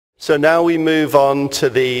So now we move on to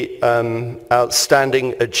the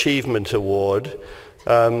Outstanding Achievement Award,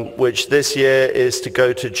 which this year is to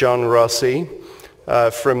go to John Rossi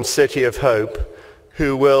from City of Hope,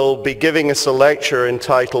 who will be giving us a lecture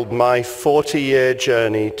entitled My 40-Year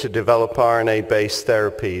Journey to Develop RNA-Based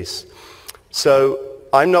Therapies. So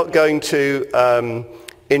I'm not going to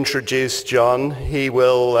introduce John. He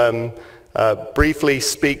will briefly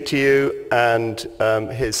speak to you, and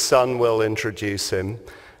his son will introduce him.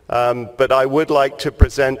 But I would like to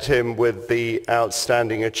present him with the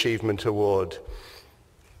Outstanding Achievement Award.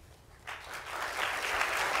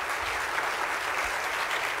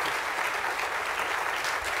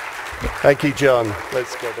 Thank you, John.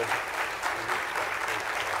 Let's go there.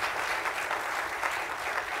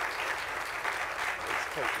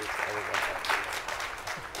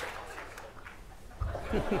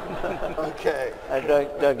 Okay. I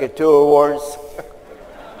don't get 2 awards.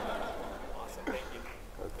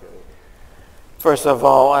 First of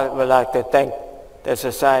all, I would like to thank the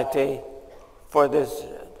Society for this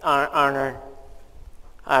honor.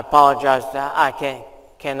 I apologize that I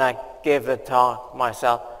cannot give the talk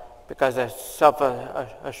myself because I suffered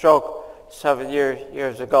a stroke several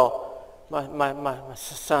years ago. My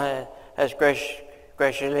son has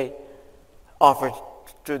graciously offered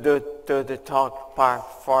to do the talk part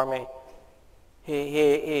for me. He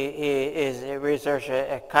is a researcher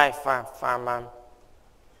at Kite Farm.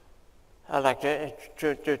 I'd like to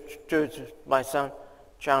introduce my son,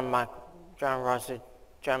 John Michael Rossi.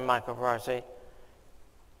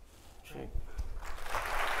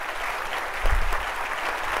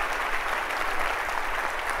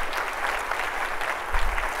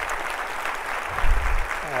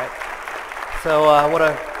 So what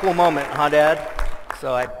a cool moment, huh, Dad?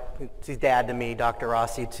 So he's Dad to me, Dr.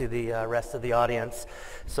 Rossi to the rest of the audience.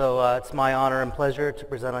 So it's my honor and pleasure to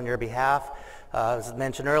present on your behalf. As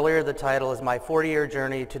mentioned earlier, the title is My 40-Year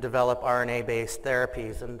Journey to Develop RNA-Based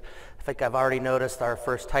Therapies. And I think I've already noticed our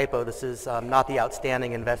first typo. This is not the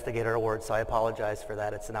Outstanding Investigator Award, so I apologize for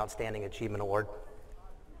that. It's an Outstanding Achievement Award.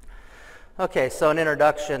 Okay, so an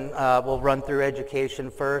introduction. We'll run through education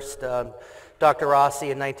first. Dr. Rossi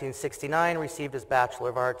in 1969 received his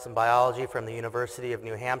Bachelor of Arts in Biology from the University of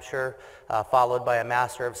New Hampshire, followed by a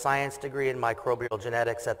Master of Science degree in Microbial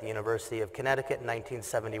Genetics at the University of Connecticut in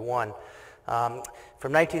 1971.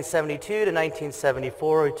 From 1972 to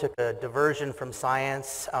 1974, he took a diversion from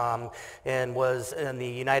science and was in the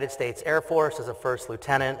United States Air Force as a first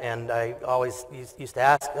lieutenant. And I always used to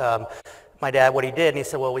ask my dad what he did, and he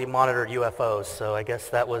said, well, we monitored UFOs. So I guess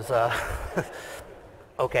that was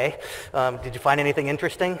okay. Did you find anything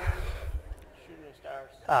interesting?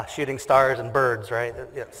 Shooting stars and birds, right?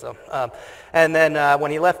 Yeah, so, and then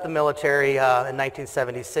when he left the military in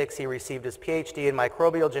 1976, he received his PhD in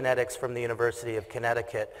microbial genetics from the University of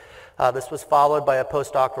Connecticut. This was followed by a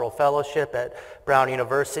postdoctoral fellowship at Brown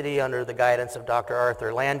University under the guidance of Dr.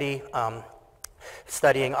 Arthur Landy,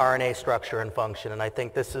 studying RNA structure and function. And I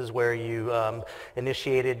think this is where you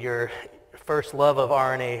initiated your first love of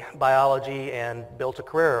RNA biology and built a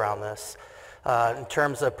career around this. In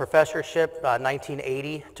terms of professorship,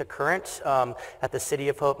 1980 to current, at the City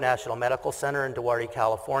of Hope National Medical Center in Duarte,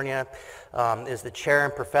 California, is the chair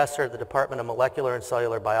and professor at the Department of Molecular and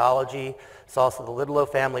Cellular Biology. He's also the Lidlow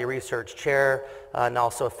Family Research Chair, and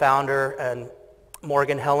also a founder and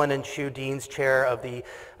Morgan, Helen, and Chu Dean's Chair of the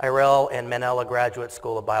Irel and Manella Graduate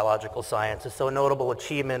School of Biological Sciences. So a notable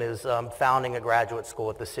achievement is founding a graduate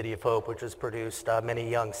school at the City of Hope, which has produced many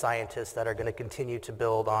young scientists that are going to continue to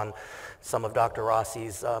build on some of Dr.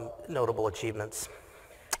 Rossi's notable achievements.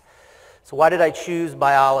 So why did I choose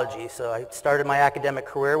biology? So I started my academic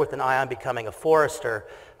career with an eye on becoming a forester.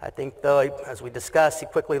 I think, though, as we discussed, he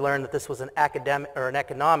quickly learned that this was an academic or an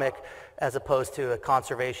economic as opposed to a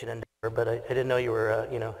conservation endeavor, but I didn't know you were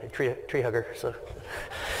a tree hugger. So,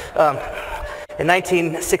 in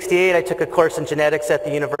 1968, I took a course in genetics at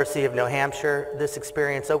the University of New Hampshire. This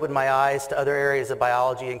experience opened my eyes to other areas of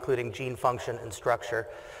biology, including gene function and structure.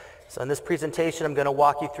 So in this presentation, I'm going to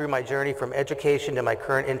walk you through my journey from education to my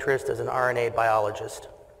current interest as an RNA biologist.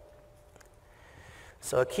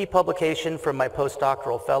 So a key publication from my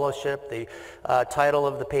postdoctoral fellowship, the title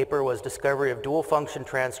of the paper was Discovery of Dual Function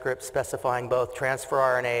Transcripts Specifying Both Transfer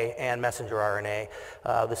RNA and Messenger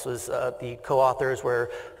RNA. This was the co-authors were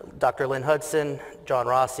Dr. Lynn Hudson, John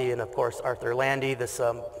Rossi, and of course Arthur Landy. This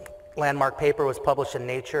landmark paper was published in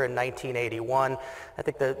Nature in 1981. I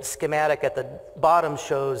think the schematic at the bottom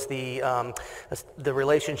shows the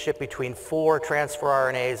relationship between 4 transfer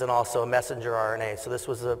RNAs and also a messenger RNA. So this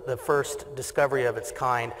was the first discovery of its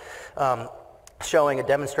kind. showing a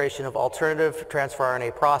demonstration of alternative transfer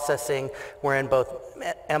RNA processing wherein both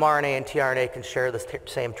mRNA and tRNA can share the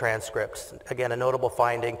same transcripts. Again, a notable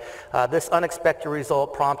finding. This unexpected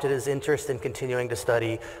result prompted his interest in continuing to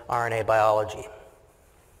study RNA biology.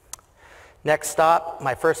 Next stop,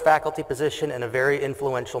 my first faculty position and a very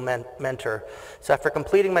influential mentor. So after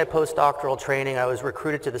completing my postdoctoral training, I was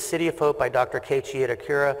recruited to the City of Hope by Dr. Keiichi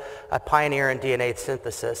Itakura, a pioneer in DNA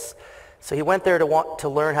synthesis. So he went there to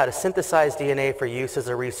learn how to synthesize DNA for use as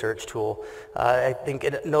a research tool. I think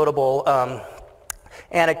a notable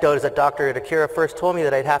anecdote is that Dr. Itakura first told me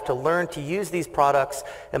that I'd have to learn to use these products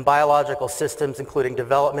in biological systems, including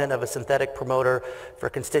development of a synthetic promoter for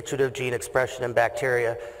constitutive gene expression in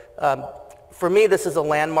bacteria. For me, this is a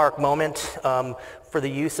landmark moment for the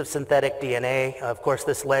use of synthetic DNA. Of course,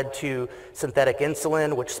 this led to synthetic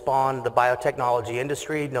insulin, which spawned the biotechnology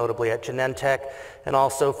industry, notably at Genentech, and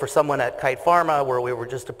also for someone at Kite Pharma, where we were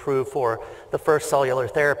just approved for the first cellular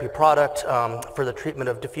therapy product for the treatment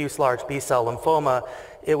of diffuse large B-cell lymphoma.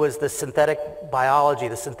 It was the synthetic biology,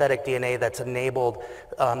 the synthetic DNA that's enabled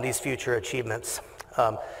these future achievements.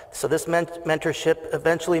 So this mentorship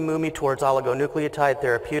eventually moved me towards oligonucleotide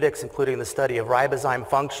therapeutics, including the study of ribozyme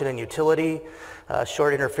function and utility,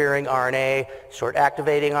 short interfering RNA, short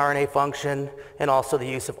activating RNA function, and also the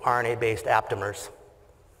use of RNA-based aptamers.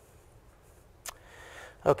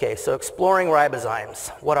 Okay, so exploring ribozymes.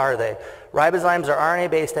 What are they? Ribozymes are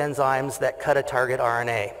RNA-based enzymes that cut a target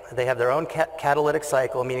RNA. They have their own catalytic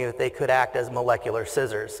cycle, meaning that they could act as molecular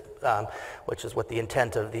scissors, which is what the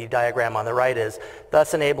intent of the diagram on the right is,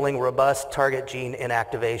 thus enabling robust target gene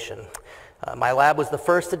inactivation. My lab was the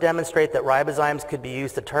first to demonstrate that ribozymes could be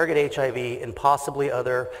used to target HIV and possibly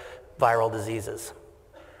other viral diseases.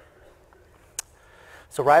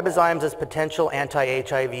 So ribozymes as potential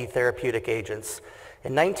anti-HIV therapeutic agents.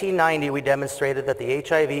 In 1990, we demonstrated that the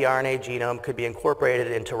HIV RNA genome could be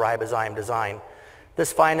incorporated into ribozyme design.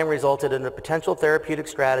 This finding resulted in a potential therapeutic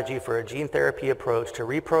strategy for a gene therapy approach to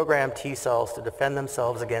reprogram T cells to defend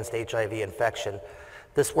themselves against HIV infection.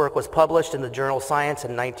 This work was published in the journal Science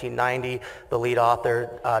in 1990, the lead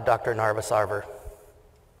author, Dr. Narvasarver.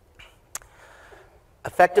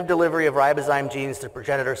 Effective delivery of ribozyme genes to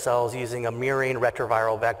progenitor cells using a murine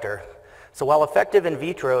retroviral vector. So while effective in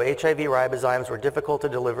vitro, HIV ribozymes were difficult to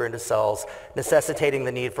deliver into cells, necessitating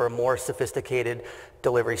the need for a more sophisticated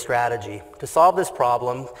delivery strategy. To solve this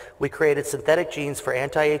problem, we created synthetic genes for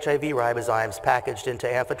anti-HIV ribozymes packaged into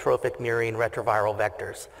amphitrophic murine retroviral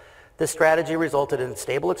vectors. This strategy resulted in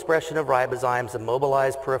stable expression of ribozymes in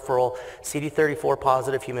mobilized peripheral CD34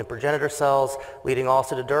 positive human progenitor cells, leading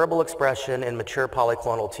also to durable expression in mature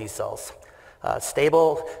polyclonal T cells.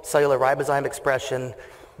 Stable cellular ribozyme expression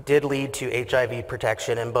did lead to HIV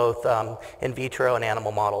protection in both in vitro and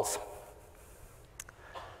animal models.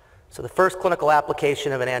 So the first clinical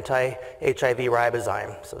application of an anti-HIV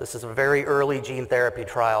ribozyme. So this is a very early gene therapy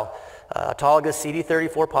trial. Autologous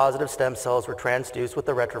CD34 positive stem cells were transduced with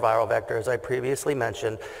the retroviral vector, as I previously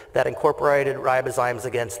mentioned, that incorporated ribozymes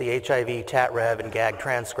against the HIV, TAT-REV, and GAG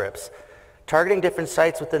transcripts. Targeting different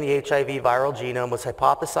sites within the HIV viral genome was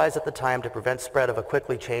hypothesized at the time to prevent spread of a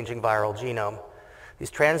quickly changing viral genome.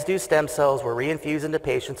 These transduced stem cells were reinfused into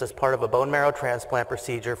patients as part of a bone marrow transplant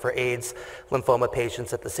procedure for AIDS lymphoma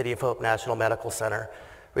patients at the City of Hope National Medical Center.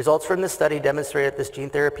 Results from this study demonstrated this gene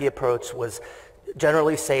therapy approach was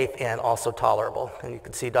generally safe and also tolerable. And you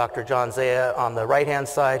can see Dr. John Zaya on the right-hand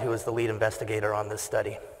side, who is the lead investigator on this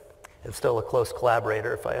study, and still a close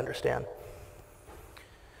collaborator, if I understand.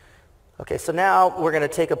 Okay, so now we're going to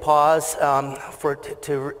take a pause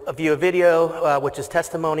to view a video which is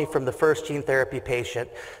testimony from the first gene therapy patient.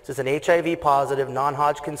 This is an HIV-positive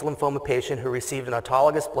non-Hodgkin's lymphoma patient who received an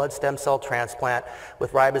autologous blood stem cell transplant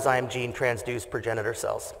with ribozyme gene transduced progenitor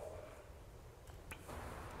cells.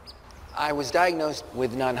 I was diagnosed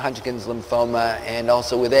with non-Hodgkin's lymphoma and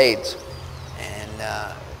also with AIDS, and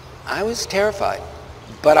I was terrified,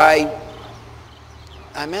 but I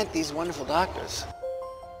met these wonderful doctors.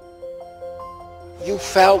 You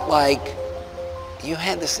felt like you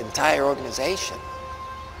had this entire organization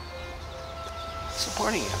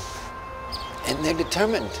supporting you, and they're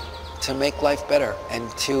determined to make life better and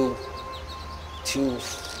to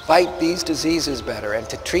fight these diseases better and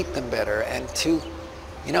to treat them better and to,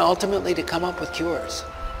 you know, ultimately to come up with cures.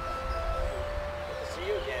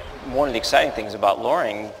 One of the exciting things about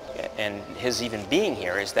Loring and his even being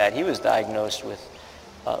here is that he was diagnosed with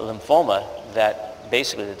lymphoma that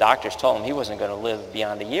basically the doctors told him he wasn't going to live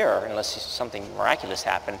beyond a year unless something miraculous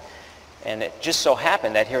happened. And it just so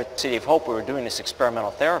happened that here at the City of Hope we were doing this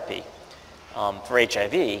experimental therapy for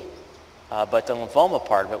HIV, but the lymphoma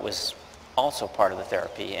part of it was also part of the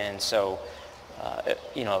therapy. And so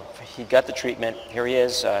you know, he got the treatment. Here he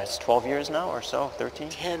is. It's 12 years now or so, 13?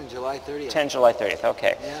 10, July 30th. 10, July 30th,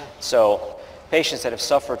 okay. Yeah. So patients that have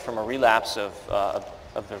suffered from a relapse of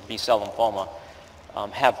their B-cell lymphoma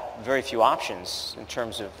have very few options in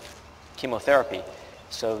terms of chemotherapy.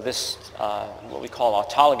 So this, what we call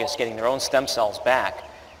autologous, getting their own stem cells back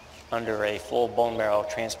under a full bone marrow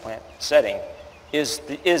transplant setting, is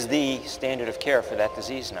the standard of care for that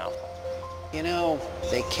disease now. You know,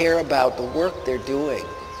 they care about the work they're doing.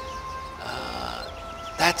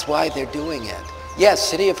 That's why they're doing it. Yes,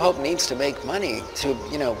 City of Hope needs to make money to,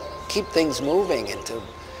 you know, keep things moving and to,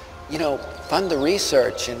 you know, fund the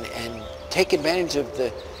research and take advantage of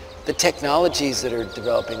the technologies that are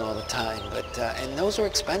developing all the time. But, and those are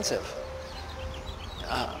expensive.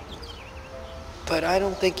 But I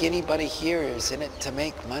don't think anybody here is in it to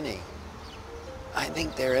make money. I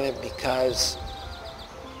think they're in it because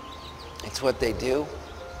it's what they do,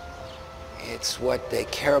 it's what they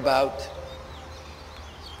care about,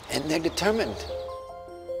 and they're determined.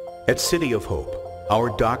 At City of Hope, our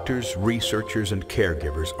doctors, researchers, and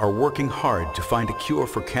caregivers are working hard to find a cure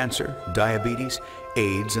for cancer, diabetes,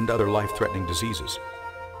 AIDS, and other life-threatening diseases.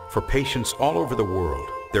 For patients all over the world,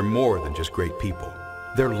 they're more than just great people.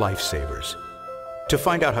 They're lifesavers. To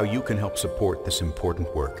find out how you can help support this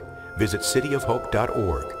important work, visit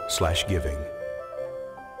cityofhope.org/giving.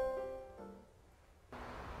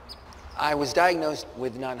 I was diagnosed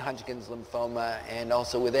with non-Hodgkin's lymphoma and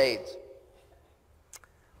also with AIDS.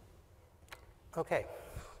 Okay,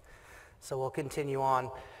 so we'll continue on.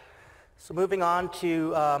 So moving on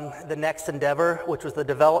to the next endeavor, which was the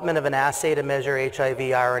development of an assay to measure HIV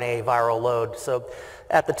RNA viral load. So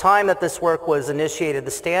at the time that this work was initiated,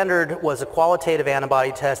 the standard was a qualitative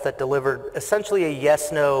antibody test that delivered essentially a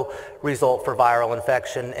yes-no result for viral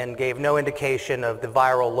infection and gave no indication of the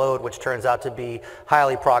viral load, which turns out to be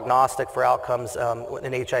highly prognostic for outcomes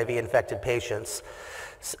in HIV-infected patients,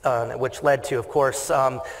 which led to, of course,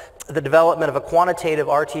 the development of a quantitative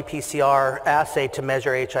RT-PCR assay to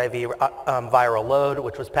measure HIV viral load,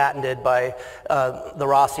 which was patented by the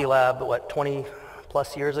Rossi lab, 20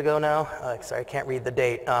 plus years ago now? Sorry, I can't read the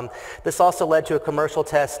date. This also led to a commercial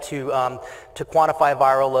test to quantify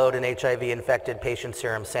viral load in HIV-infected patient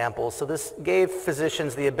serum samples. So this gave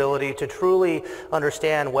physicians the ability to truly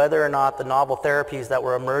understand whether or not the novel therapies that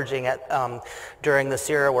were emerging during this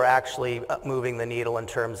era were actually moving the needle in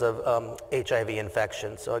terms of HIV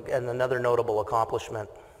infection. So again, another notable accomplishment.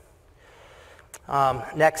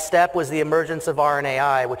 Next step was the emergence of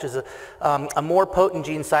RNAi, which is a more potent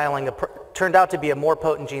gene silencing, turned out to be a more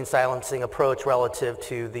potent gene silencing approach relative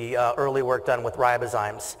to the early work done with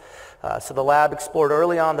ribozymes. So the lab explored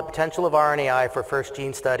early on the potential of RNAi for first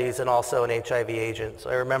gene studies and also an HIV agent. So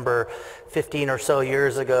I remember 15 or so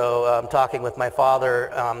years ago talking with my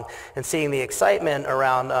father and seeing the excitement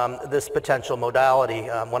around this potential modality.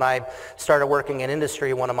 When I started working in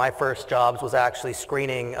industry, one of my first jobs was actually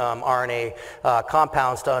screening RNA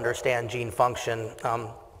compounds to understand gene function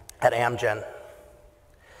at Amgen.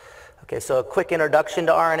 Okay, so a quick introduction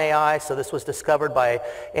to RNAi. So this was discovered by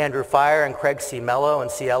Andrew Fire and Craig C. Mello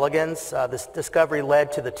and C. elegans. This discovery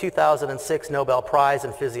led to the 2006 Nobel Prize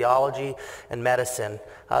in Physiology and Medicine.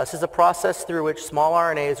 This is a process through which small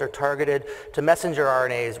RNAs are targeted to messenger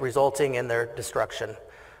RNAs, resulting in their destruction.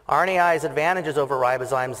 RNAi's advantages over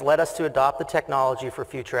ribozymes led us to adopt the technology for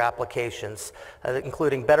future applications,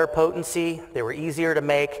 including better potency, they were easier to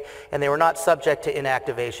make, and they were not subject to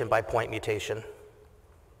inactivation by point mutation.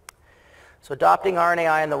 So adopting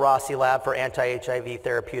RNAi in the Rossi lab for anti-HIV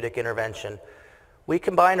therapeutic intervention. We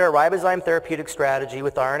combined our ribozyme therapeutic strategy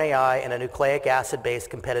with RNAi and a nucleic acid-based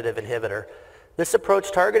competitive inhibitor. This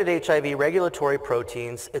approach targeted HIV regulatory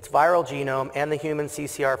proteins, its viral genome, and the human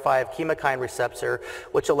CCR5 chemokine receptor,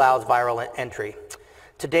 which allows viral entry.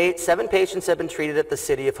 To date, 7 patients have been treated at the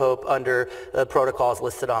City of Hope under the protocols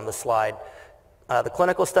listed on the slide. The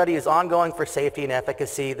clinical study is ongoing for safety and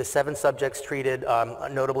efficacy. The 7 subjects treated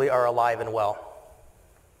notably are alive and well.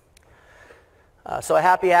 So a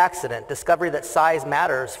happy accident, discovery that size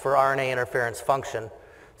matters for RNA interference function.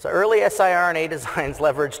 So early siRNA designs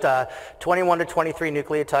leveraged 21 to 23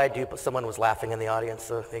 nucleotide duplexes. Someone was laughing in the audience,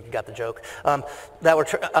 so I think you got the joke. Let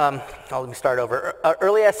me start over.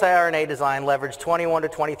 Early siRNA design leveraged 21 to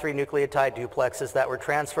 23 nucleotide duplexes that were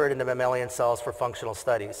transferred into mammalian cells for functional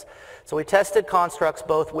studies. So we tested constructs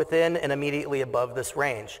both within and immediately above this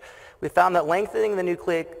range. We found that lengthening the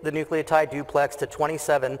nucleotide duplex to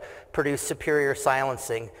 27 produced superior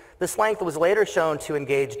silencing. This length was later shown to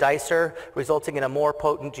engage dicer, resulting in a more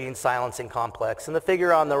potent gene silencing complex. And the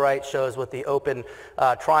figure on the right shows with the open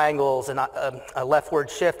triangles and a leftward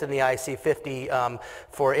shift in the IC50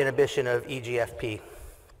 for inhibition of EGFP.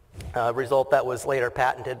 A result that was later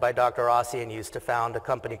patented by Dr. Rossi and used to found a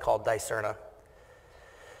company called Dicerna.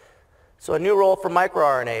 So a new role for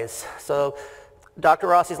microRNAs. So Dr.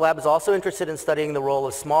 Rossi's lab is also interested in studying the role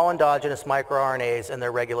of small endogenous microRNAs and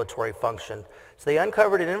their regulatory function. So they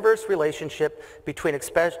uncovered an inverse relationship between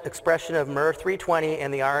expression of MER320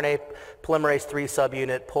 and the RNA polymerase III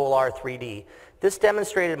subunit POLR3D. This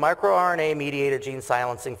demonstrated microRNA-mediated gene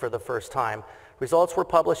silencing for the first time. Results were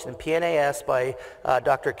published in PNAS by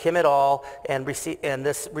Dr. Kim et al. And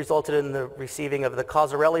this resulted in the receiving of the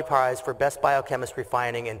Cosarelli Prize for Best Biochemistry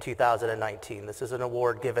Finding in 2019. This is an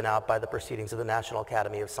award given out by the Proceedings of the National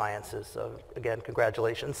Academy of Sciences. So again,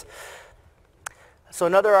 congratulations. So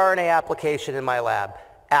another RNA application in my lab,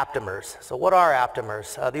 aptamers. So what are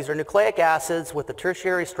aptamers? These are nucleic acids with a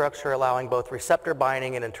tertiary structure allowing both receptor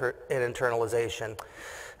binding and internalization.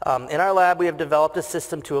 In our lab, we have developed a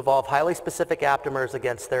system to evolve highly specific aptamers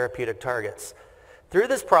against therapeutic targets. Through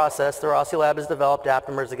this process, the Rossi lab has developed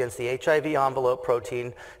aptamers against the HIV envelope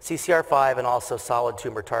protein, CCR5, and also solid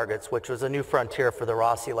tumor targets, which was a new frontier for the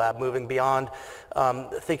Rossi lab, moving beyond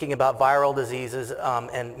thinking about viral diseases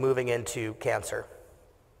and moving into cancer.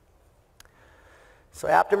 So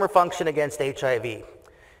aptamer function against HIV.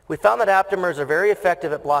 We found that aptamers are very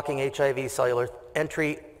effective at blocking HIV cellular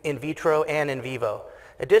entry in vitro and in vivo.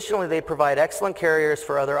 Additionally, they provide excellent carriers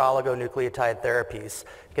for other oligonucleotide therapies.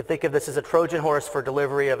 You can think of this as a Trojan horse for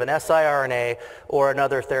delivery of an siRNA or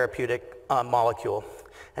another therapeutic molecule.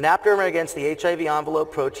 An aptamer against the HIV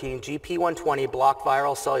envelope protein GP120 blocked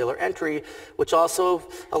viral cellular entry, which also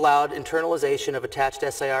allowed internalization of attached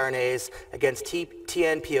siRNAs against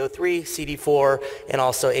TNPO3, CD4, and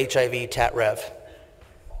also HIV TATREV.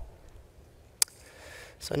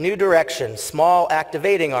 So new direction, small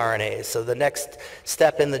activating RNAs, so the next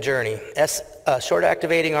step in the journey. Short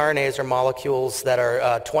activating RNAs are molecules that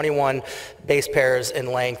are 21 base pairs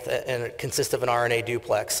in length and consist of an RNA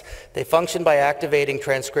duplex. They function by activating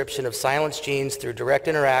transcription of silenced genes through direct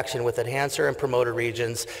interaction with enhancer and promoter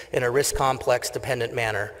regions in a RISC complex dependent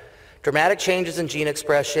manner. Dramatic changes in gene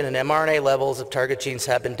expression and mRNA levels of target genes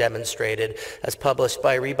have been demonstrated, as published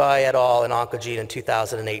by Rebai et al. In Oncogene in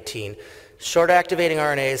 2018. Short activating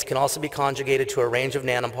RNAs can also be conjugated to a range of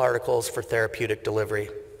nanoparticles for therapeutic delivery.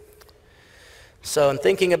 So in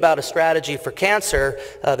thinking about a strategy for cancer,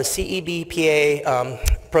 the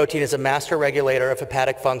CEBPA protein is a master regulator of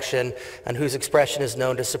hepatic function and whose expression is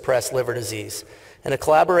known to suppress liver disease. In a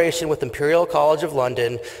collaboration with Imperial College of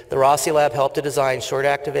London, the Rossi lab helped to design short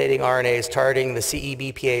activating RNAs targeting the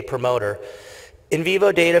CEBPA promoter. In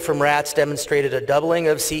vivo data from rats demonstrated a doubling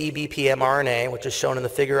of CEBP mRNA, which is shown in the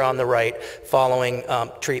figure on the right, following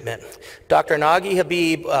treatment. Dr. Nagi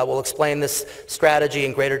Habib will explain this strategy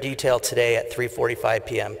in greater detail today at 3:45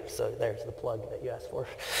 p.m. So there's the plug that you asked for.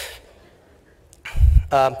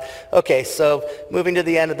 Okay, so moving to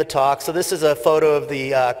the end of the talk. So this is a photo of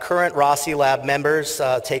the current Rossi lab members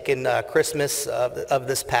taken Christmas of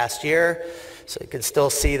this past year. So you can still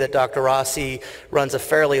see that Dr. Rossi runs a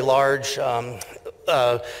fairly large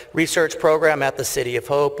research program at the City of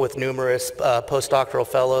Hope with numerous postdoctoral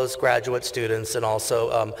fellows, graduate students, and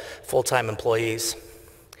also full-time employees.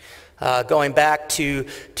 Going back to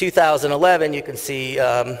 2011, you can see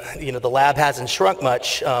the lab hasn't shrunk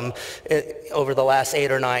much over the last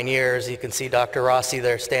 8 or 9 years. You can see Dr. Rossi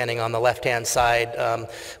there standing on the left-hand side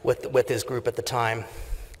with his group at the time.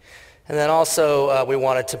 And then also we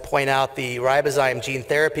wanted to point out the ribozyme gene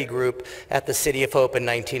therapy group at the City of Hope in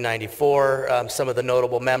 1994. Some of the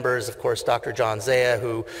notable members, of course, Dr. John Zaya,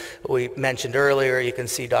 who we mentioned earlier. You can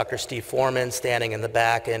see Dr. Steve Foreman standing in the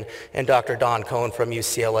back, and Dr. Don Cohn from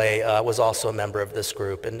UCLA was also a member of this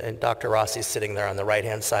group. And Dr. Rossi is sitting there on the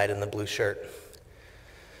right-hand side in the blue shirt.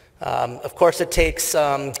 Of course, it takes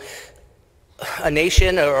a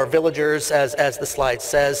nation or villagers, as the slide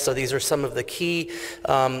says. So these are some of the key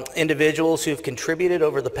individuals who've contributed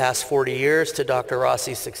over the past 40 years to Dr.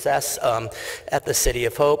 Rossi's success at the City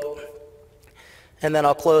of Hope. And then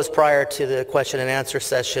I'll close prior to the question and answer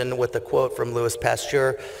session with a quote from Louis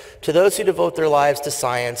Pasteur. "To those who devote their lives to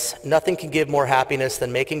science, nothing can give more happiness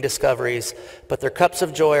than making discoveries, but their cups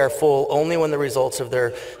of joy are full only when the results of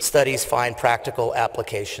their studies find practical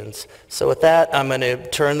applications." So with that, I'm going to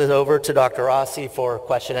turn it over to Dr. Rossi for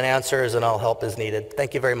question and answers, and I'll help as needed.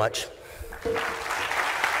 Thank you very much.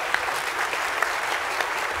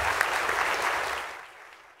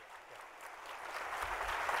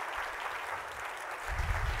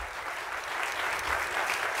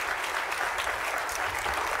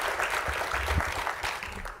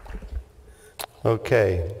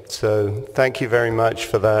 Okay, so thank you very much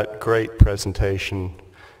for that great presentation,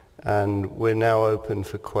 and we're now open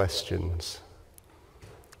for questions.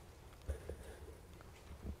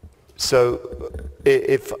 So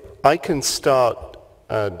if I can start,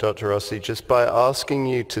 Dr. Rossi, just by asking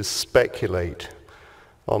you to speculate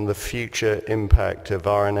on the future impact of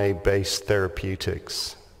RNA-based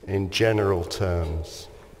therapeutics in general terms,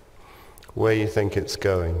 where you think it's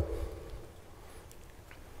going.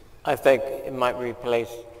 I think it might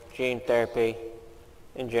replace gene therapy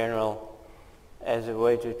in general as a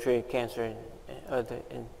way to treat cancer and other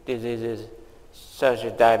diseases such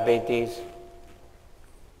as diabetes.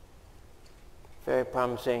 Very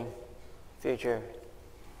promising future.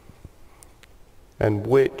 And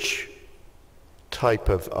which type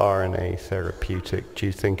of RNA therapeutic do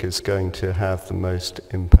you think is going to have the most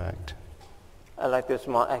impact? I like the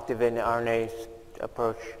small activating RNA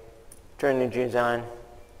approach, turning genes on.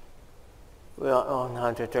 We all know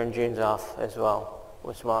how to turn genes off as well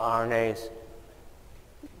with small RNAs,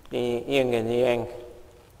 the yin and the yang.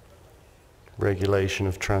 Regulation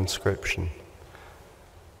of transcription.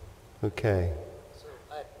 Okay. So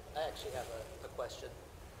I actually have a question.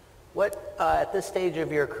 What, at this stage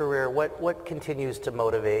of your career, what continues to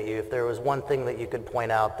motivate you? If there was one thing that you could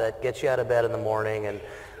point out that gets you out of bed in the morning and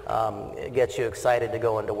gets you excited to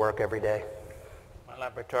go into work every day? My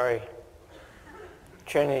laboratory,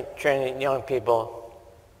 training young people.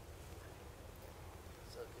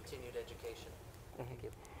 So continued education. Thank you.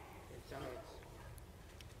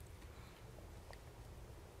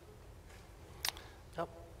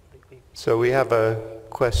 So we have a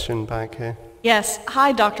question back here. Yes.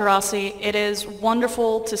 Hi, Dr. Rossi. It is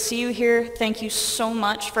wonderful to see you here. Thank you so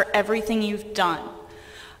much for everything you've done.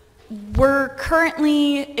 We're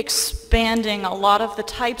currently expanding a lot of the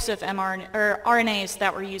types of RNAs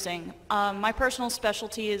that we're using. My personal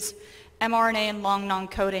specialty is mRNA and long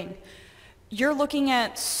non-coding. You're looking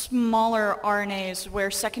at smaller RNAs where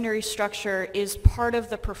secondary structure is part of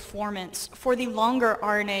the performance. For the longer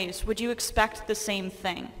RNAs, would you expect the same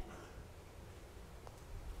thing?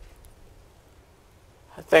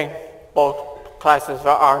 I think both classes of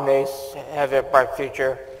RNAs have a bright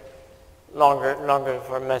future. Longer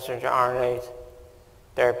for messenger RNAs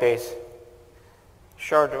therapies.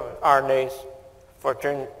 Shorter RNAs for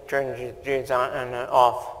turning genes on and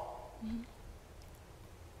off. Mm-hmm.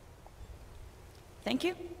 Thank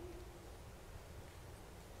you.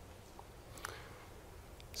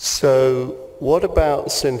 So what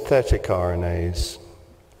about synthetic RNAs?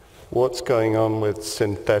 What's going on with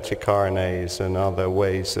synthetic RNAs and other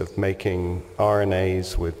ways of making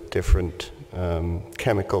RNAs with different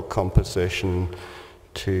chemical composition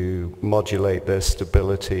to modulate their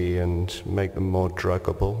stability and make them more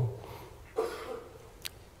druggable?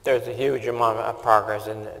 There's a huge amount of progress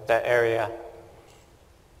in that area.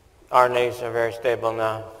 RNAs are very stable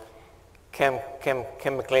now.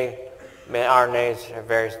 Chemically made RNAs are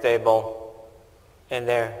very stable, and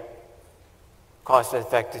they're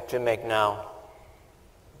cost-effective to make now,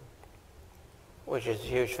 which is a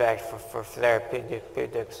huge fact for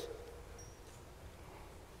therapeutics.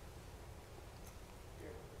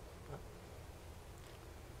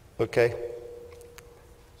 Okay.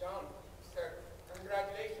 John, sir,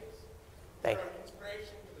 congratulations. Thank You're you. an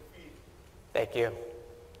inspiration to the field. Thank you.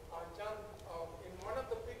 John, in one of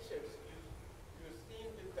the pictures, you seen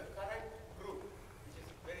with the current group, which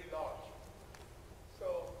is very large.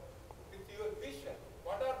 So, with your vision,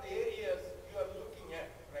 what are the areas you are looking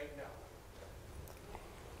at right now?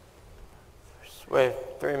 With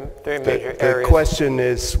three major The areas. question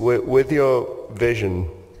is, with your vision,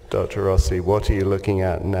 Dr. Rossi, what are you looking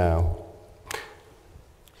at now?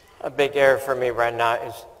 A big area for me right now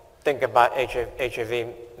is think about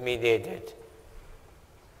HIV-mediated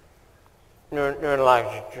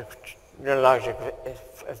neurologic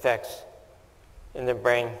effects in the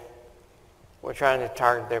brain. We're trying to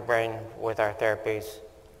target the brain with our therapies.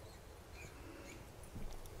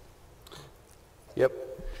 Yep.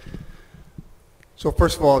 So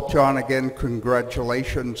first of all, John, again,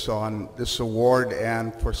 congratulations on this award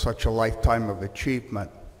and for such a lifetime of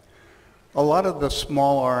achievement. A lot of the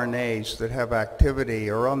small RNAs that have activity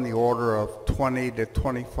are on the order of 20 to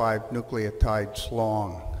 25 nucleotides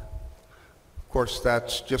long. Of course,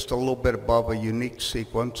 that's just a little bit above a unique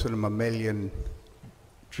sequence in a mammalian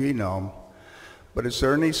genome. But is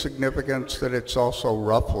there any significance that it's also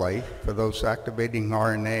roughly, for those activating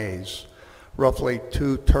RNAs, roughly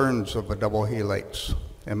 2 turns of a double helix?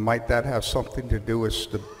 And might that have something to do with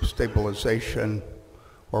stabilization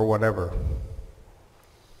or whatever?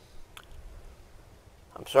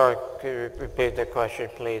 I'm sorry, could you repeat the question,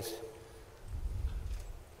 please?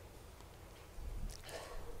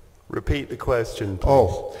 Repeat the question, please.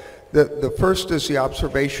 Oh, the first is the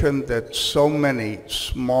observation that so many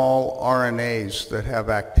small RNAs that have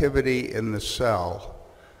activity in the cell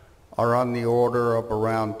are on the order of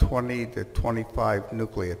around 20 to 25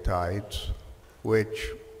 nucleotides,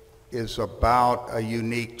 which is about a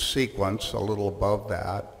unique sequence, a little above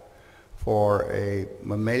that, for a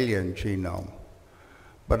mammalian genome.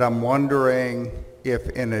 But I'm wondering if,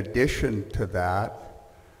 in addition to that,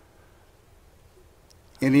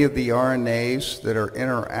 any of the RNAs that are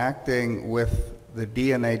interacting with the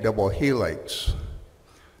DNA double helix,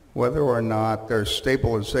 whether or not there's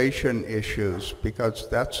stabilization issues, because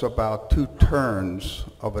that's about 2 turns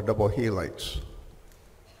of a double helix.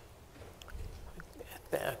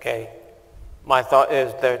 Okay. My thought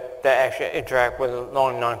is that they actually interact with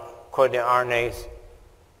long non-coding RNAs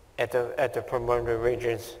at the promoter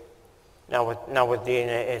regions, not with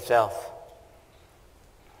DNA itself.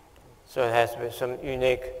 So it has to be some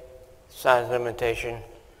unique size limitation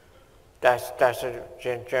that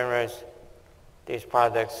generates these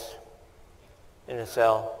products in the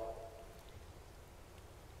cell.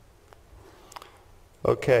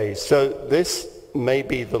 Okay, so this may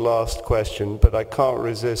be the last question, but I can't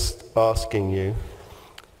resist asking you.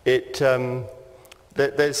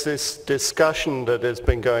 There's this discussion that has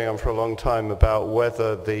been going on for a long time about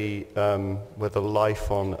whether life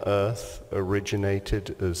on Earth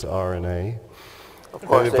originated as RNA. Of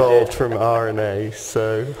course it evolved did. from RNA,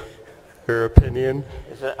 so your opinion?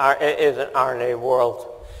 It is an RNA world.